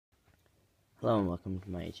Hello and welcome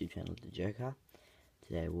to my YouTube channel, The Joker.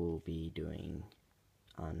 Today we'll be doing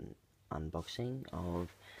an unboxing of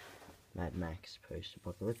Mad Max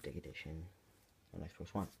Post-Apocalyptic Edition on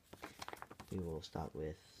Xbox One. We will start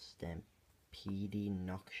with Stampede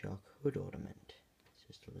Knockshock Hood Ornament. It's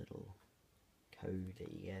just a little code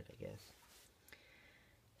that you get, I guess.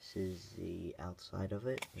 This is the outside of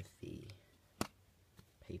it with the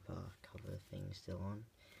paper cover thing still on.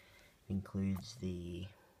 It includes the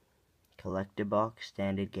collector box,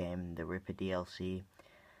 standard game, the Ripper DLC,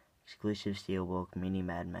 exclusive steelbook, mini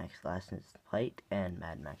Mad Max license plate, and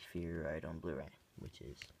Mad Max Fury Road on Blu-ray, which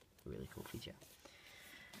is a really cool feature.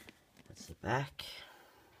 That's the back.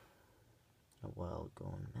 A World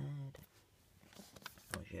Gone Mad.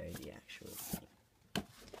 I'll show you the actual thing.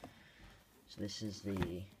 So this is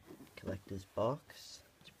the collector's box.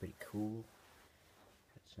 It's pretty cool.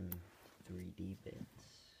 Got some 3D bits.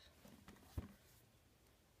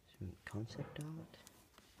 Concept art.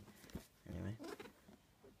 Anyway,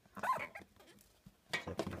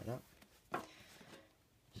 let's open that up.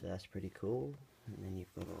 So that's pretty cool. And then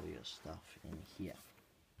you've got all your stuff in here.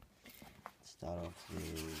 Let's start off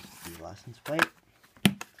with the license plate.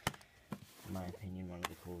 In my opinion, one of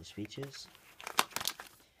the coolest features. I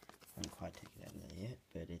haven't quite take it out of there yet,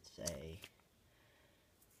 but it's a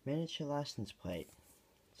miniature license plate.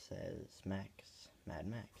 It says Mad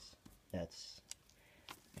Max. That's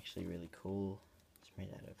actually really cool. It's made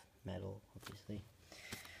out of metal, obviously.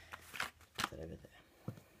 Put that over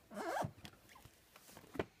there.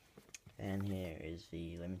 And here is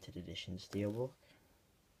the limited edition steelbook.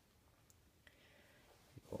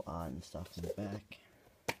 Cool art and stuff in the back.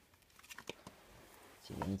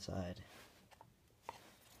 See the inside.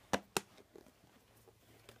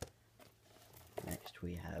 Next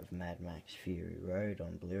we have Mad Max Fury Road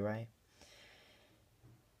on Blu-ray.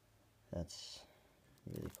 That's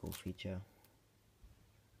a really cool feature.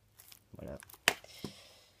 What up?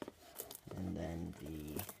 And then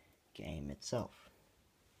the game itself.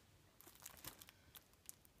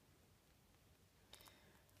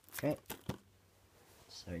 Okay.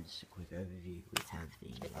 So just a quick overview. We have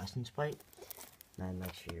the license plate, Mad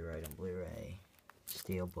Max Fury Road on Blu-ray,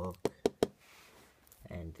 steelbook,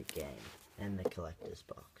 and the game, and the collector's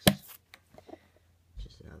box.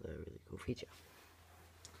 Just another really cool feature.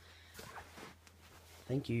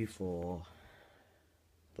 Thank you for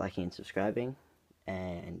liking and subscribing,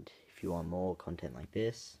 and if you want more content like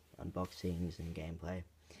this, unboxings and gameplay,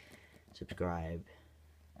 subscribe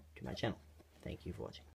to my channel. Thank you for watching.